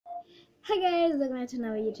Hi guys, welcome back to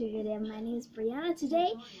another YouTube video. My name is Brianna.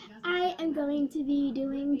 Today I am going to be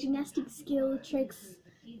doing gymnastic skill tricks,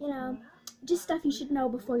 just stuff you should know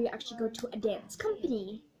before you actually go to a dance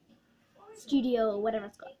company, studio, whatever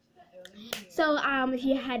it's called. So if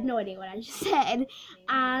you had no idea what I just said,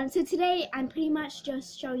 so today I'm pretty much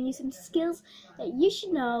just showing you some skills that you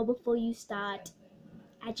should know before you start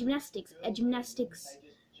at gymnastics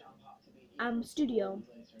studio.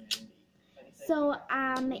 So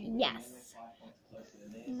yes,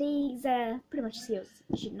 these are pretty much skills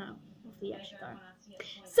you should know before you actually go.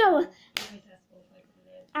 So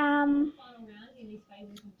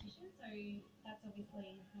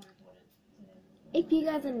if you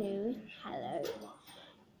guys are new, hello.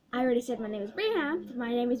 I already said my name is Brianna, but my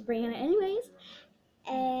name is Brianna anyways,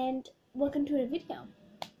 and welcome to a video.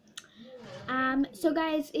 So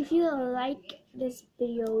guys, if you like this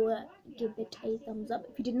video, give it a thumbs up.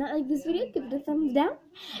 If you did not like this video, give it a thumbs down.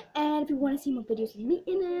 And if you want to see more videos with me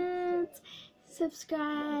in it,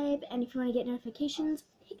 subscribe. And if you want to get notifications,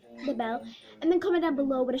 hit the bell. And then comment down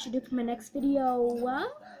below what I should do for my next video.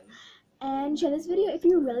 And share this video if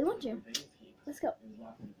you really want to. Let's go.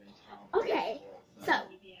 Okay, so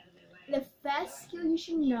the first skill you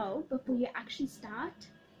should know before you actually start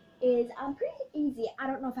is pretty easy. I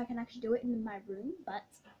don't know if I can actually do it in my room, but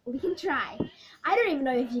we can try. I don't even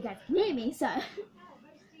know if you guys can hear me, so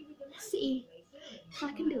let's see if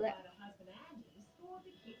I can do it.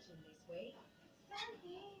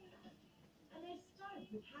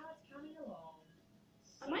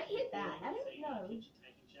 I might hit that. I don't know.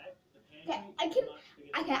 Okay, I can.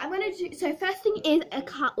 Okay, I'm gonna do. So first thing is a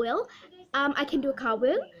cartwheel. I can do a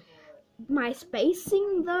cartwheel. My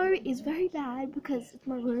spacing though is very bad because it's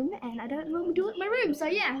my room and I don't normally do it in my room, so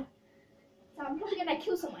yeah. So I'm probably gonna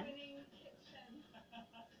kill someone.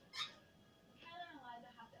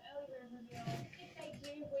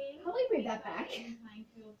 Probably move that back.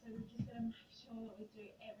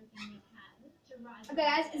 Okay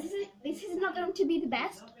guys, this is not going to be the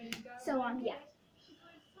best. So yeah.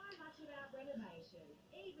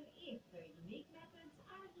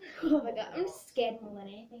 Oh my god, I'm scared more than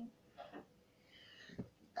anything.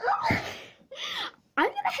 I'm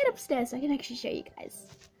gonna head upstairs so I can actually show you guys.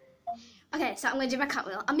 Okay, so I'm gonna do my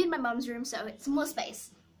cartwheel. I'm in my mom's room, so it's more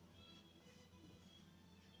space.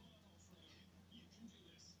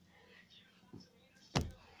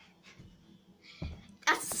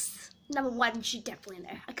 That's number one, you should definitely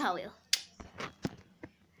know, a cartwheel.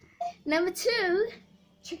 Number two,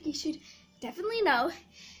 trick you should definitely know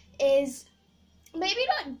is, maybe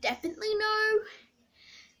not definitely know,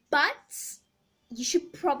 but you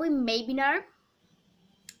should probably maybe know.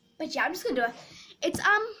 But yeah, I'm just gonna do it. It's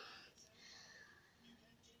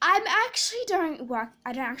I'm actually don't work.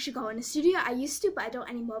 I don't actually go in a studio. I used to, but I don't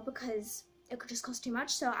anymore because it could just cost too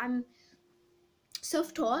much. So I'm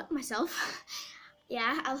self-taught myself.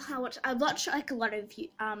 Yeah, I watch like a lot of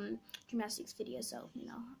gymnastics videos. So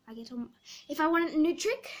I get to, if I want a new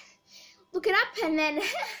trick, look it up, and then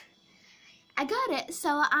I got it.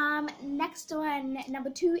 So next one, number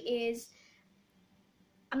two is,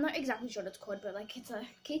 I'm not exactly sure what it's called, but like it's a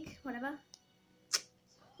kick, whatever.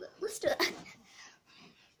 Let's do it.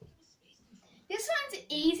 This one's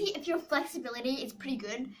easy if your flexibility is pretty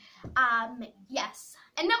good. Yes.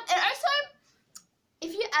 And also,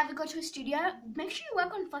 if you ever go to a studio, make sure you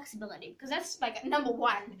work on flexibility, because that's like number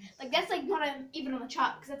one. Like that's like not even on the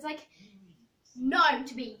chart, because it's like known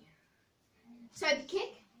to be. So the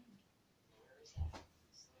kick,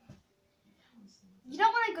 you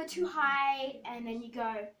don't want to go too high and then you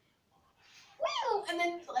go, woo, and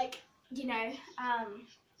then like,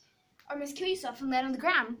 almost kill yourself and land on the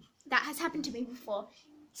ground. That has happened to me before.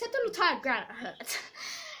 Except on a tired ground, it hurt.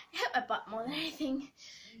 It hurt my butt more than anything.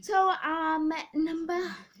 So,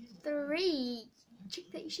 number three,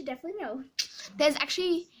 trick that you should definitely know. There's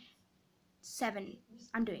actually 7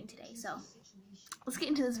 I'm doing today, so let's get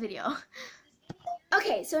into this video.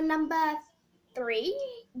 Okay, so number 3,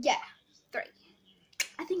 yeah, 3.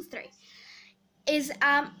 I think it's 3. Is,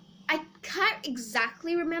 I can't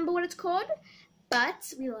exactly remember what it's called,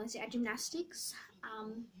 but we learned it at gymnastics.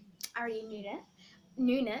 I already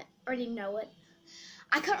already know it.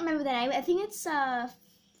 I can't remember the name. I think it's, I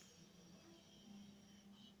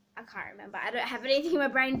can't remember. I don't have anything in my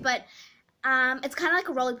brain, but, it's kind of like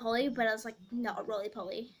a roly-poly, but it's like not a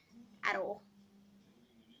roly-poly at all.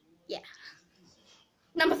 Yeah.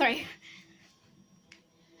 Number 3.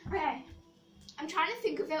 Okay. I'm trying to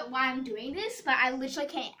think of it why I'm doing this, but I literally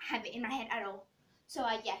can't have it in my head at all. So,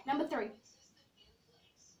 yeah, number 3.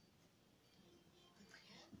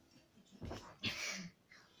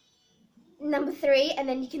 Number 3, and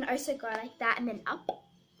then you can also go like that and then up.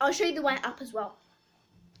 I'll show you the one up as well.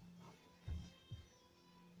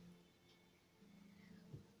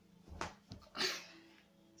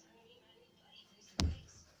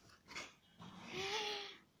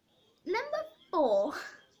 Number four.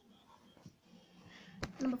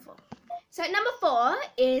 So number 4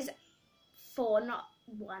 is 4, not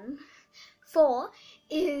 1. 4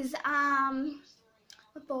 is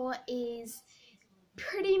 4 is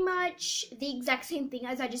pretty much the exact same thing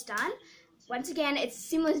as I just done. Once again, it's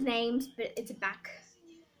similar names, but it's a back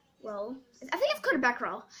roll. I think it's called a back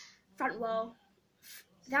roll. Front roll.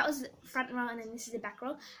 That was front roll, and then this is a back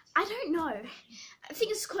roll. I don't know. I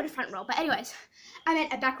think it's called a front roll, but anyways, I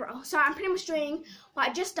meant a back roll. So I'm pretty much doing what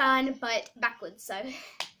I just done, but backwards. So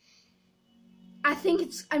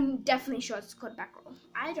I'm definitely sure it's called a back roll.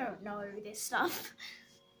 I don't know this stuff.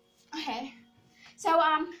 Okay. So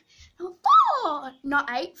number 4, not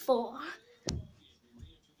 8, 4.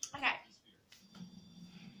 Okay.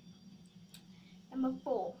 Number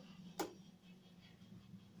 4.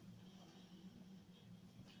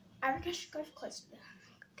 I reckon I should go close to the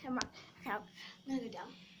camera. Okay, I'm gonna go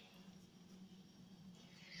down.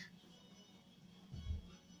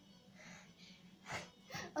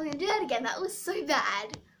 I'm gonna do that again. That was so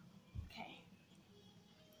bad. Okay.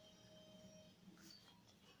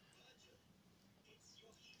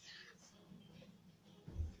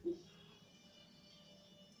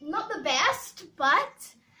 Not the best,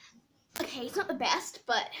 but okay, it's not the best,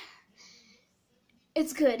 but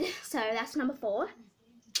it's good. So that's number 4.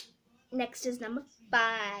 Next is number 5.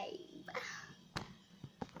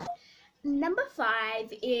 Number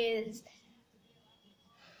 5 is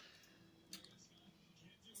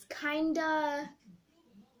kinda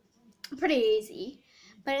pretty easy,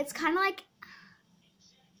 but it's kind of like,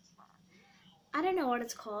 I don't know what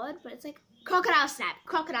it's called, but it's like crocodile snap.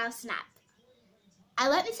 Crocodile snap. I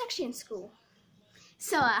learned this actually in school.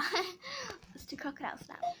 So let's do crocodile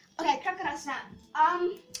snap. Okay, crocodile snap.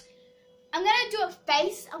 I'm gonna do a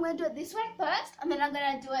face. I'm gonna do it this way first, and then I'm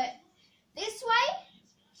gonna do it this way,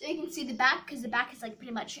 so you can see the back, because the back is like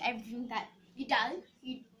pretty much everything that you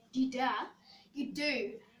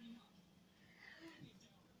do.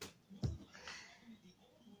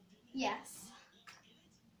 Yes.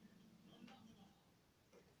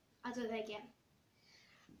 I'll do that again.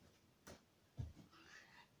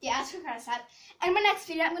 Yeah, that's crocodile snap. And in my next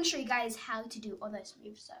video, I'm gonna show you guys how to do all those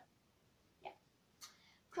moves. So.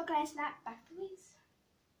 Crocodile snap, back please.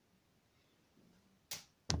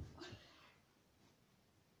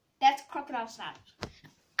 That's crocodile snap.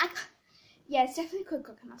 Yeah, it's definitely called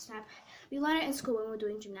crocodile snap. We learned it in school when we were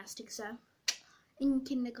doing gymnastics, so in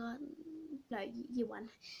kindergarten, no, year 1.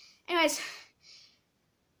 Anyways,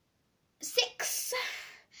 6,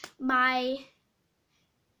 my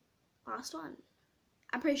last one.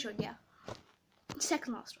 I'm pretty sure, yeah.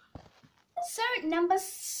 Second last one. So number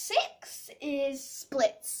 6 is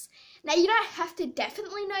splits. Now you don't have to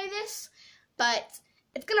definitely know this, but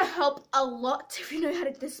it's gonna help a lot if you know how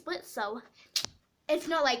to do splits. So it's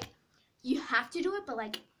not like you have to do it, but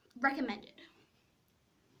like recommended.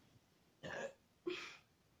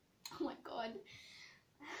 Oh my god.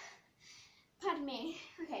 Pardon me.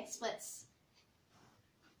 Okay, splits.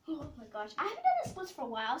 Oh my gosh. I haven't done the splits for a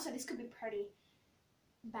while, so this could be pretty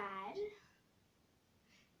bad.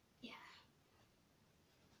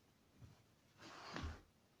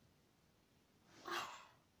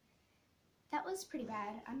 That was pretty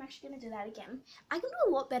bad. I'm actually going to do that again. I can do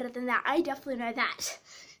a lot better than that. I definitely know that.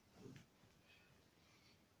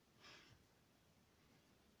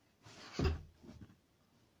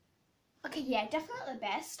 Okay, yeah, definitely the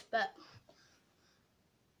best, but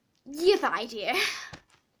you have the idea.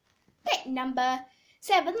 Okay, number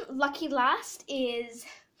 7, lucky last, is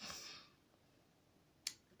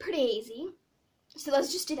pretty easy. So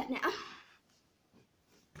let's just do that now.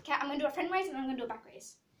 Okay, I'm going to do a front raise and then I'm going to do a back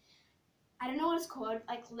raise. I don't know what it's called,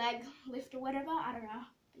 like leg lift or whatever, I don't know,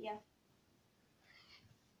 but yeah.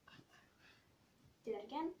 Do that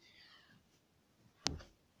again.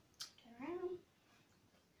 Turn around.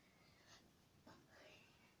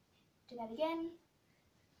 Do that again.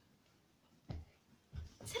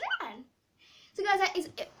 Sit down. So guys, that is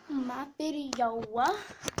it for my video.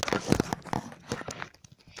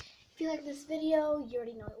 If you like this video, you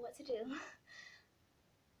already know what to do.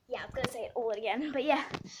 Yeah, I'm gonna say it all again, but yeah.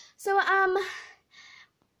 So,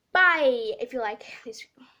 bye if you like this.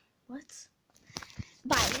 What?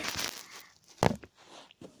 Bye.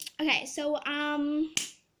 Okay, so,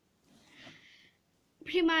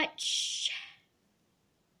 pretty much,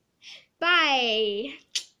 bye.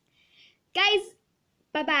 Guys,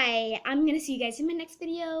 bye-bye. I'm gonna see you guys in my next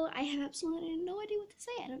video. I have absolutely no idea what to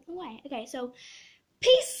say. I don't know why. Okay, so,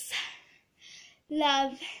 Peace,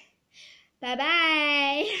 love, bye bye.